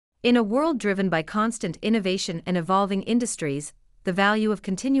In a world driven by constant innovation and evolving industries, the value of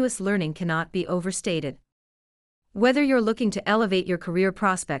continuous learning cannot be overstated. Whether you're looking to elevate your career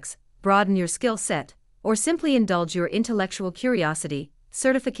prospects, broaden your skill set, or simply indulge your intellectual curiosity,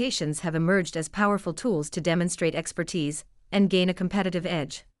 certifications have emerged as powerful tools to demonstrate expertise and gain a competitive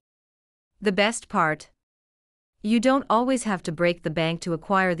edge. The best part? You don't always have to break the bank to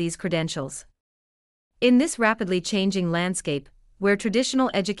acquire these credentials. In this rapidly changing landscape, where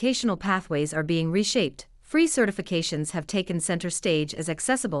traditional educational pathways are being reshaped, free certifications have taken center stage as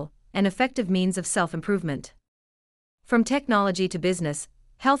accessible and effective means of self-improvement. From technology to business,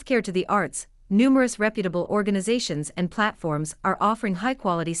 healthcare to the arts, numerous reputable organizations and platforms are offering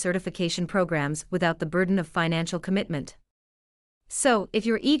high-quality certification programs without the burden of financial commitment. So, if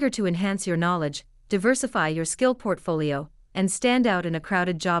you're eager to enhance your knowledge, diversify your skill portfolio, and stand out in a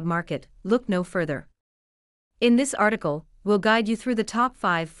crowded job market, look no further. In this article, we'll guide you through the top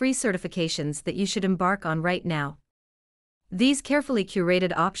 5 free certifications that you should embark on right now. These carefully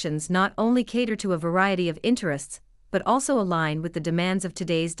curated options not only cater to a variety of interests, but also align with the demands of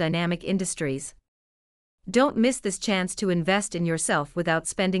today's dynamic industries. Don't miss this chance to invest in yourself without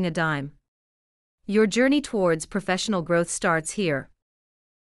spending a dime. Your journey towards professional growth starts here.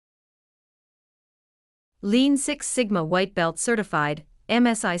 Lean Six Sigma White Belt Certified,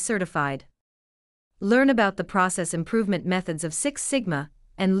 MSI Certified. Learn about the process improvement methods of Six Sigma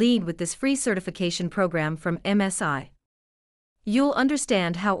and Lean with this free certification program from MSI. You'll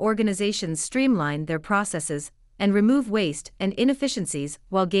understand how organizations streamline their processes and remove waste and inefficiencies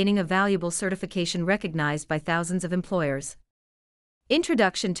while gaining a valuable certification recognized by thousands of employers.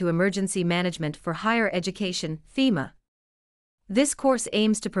 Introduction to Emergency Management for Higher Education, FEMA. This course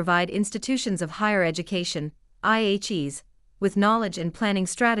aims to provide institutions of higher education, IHEs, with knowledge and planning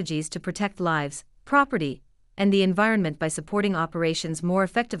strategies to protect lives, property, and the environment by supporting operations more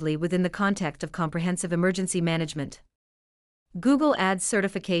effectively within the context of comprehensive emergency management. Google Ads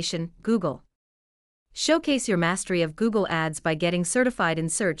Certification, Google. Showcase your mastery of Google Ads by getting certified in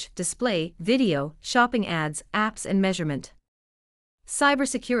search, display, video, shopping ads, apps, and measurement.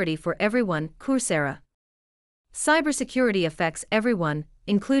 Cybersecurity for Everyone, Coursera. Cybersecurity affects everyone,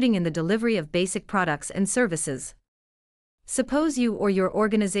 including in the delivery of basic products and services. Suppose you or your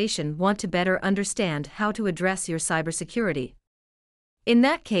organization want to better understand how to address your cybersecurity. In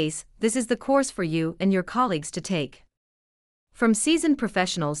that case, this is the course for you and your colleagues to take. From seasoned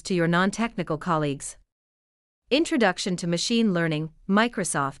professionals to your non-technical colleagues. Introduction to Machine Learning,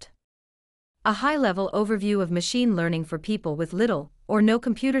 Microsoft. A high-level overview of machine learning for people with little or no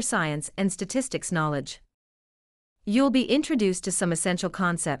computer science and statistics knowledge. You'll be introduced to some essential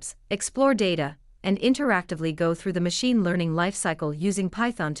concepts, explore data, and interactively go through the machine learning lifecycle using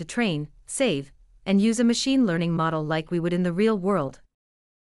Python to train, save, and use a machine learning model like we would in the real world.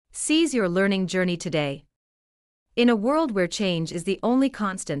 Seize your learning journey today. In a world where change is the only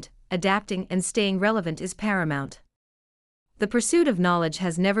constant, adapting and staying relevant is paramount. The pursuit of knowledge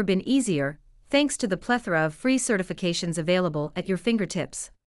has never been easier, thanks to the plethora of free certifications available at your fingertips.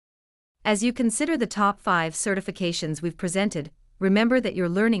 As you consider the top 5 certifications we've presented, remember that your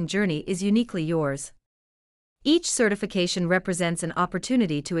learning journey is uniquely yours. Each certification represents an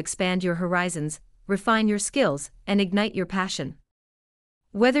opportunity to expand your horizons, refine your skills, and ignite your passion.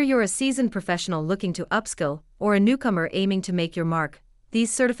 Whether you're a seasoned professional looking to upskill or a newcomer aiming to make your mark,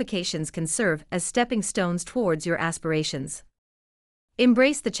 these certifications can serve as stepping stones towards your aspirations.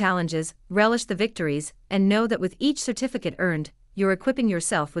 Embrace the challenges, relish the victories, and know that with each certificate earned, you're equipping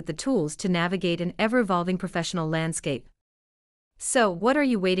yourself with the tools to navigate an ever-evolving professional landscape. So, what are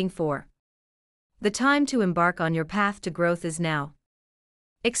you waiting for? The time to embark on your path to growth is now.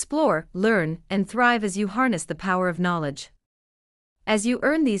 Explore, learn, and thrive as you harness the power of knowledge. As you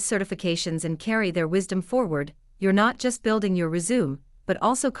earn these certifications and carry their wisdom forward, you're not just building your resume, but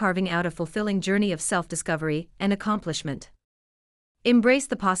also carving out a fulfilling journey of self-discovery and accomplishment. Embrace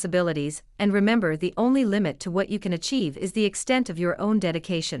the possibilities, and remember the only limit to what you can achieve is the extent of your own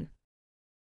dedication.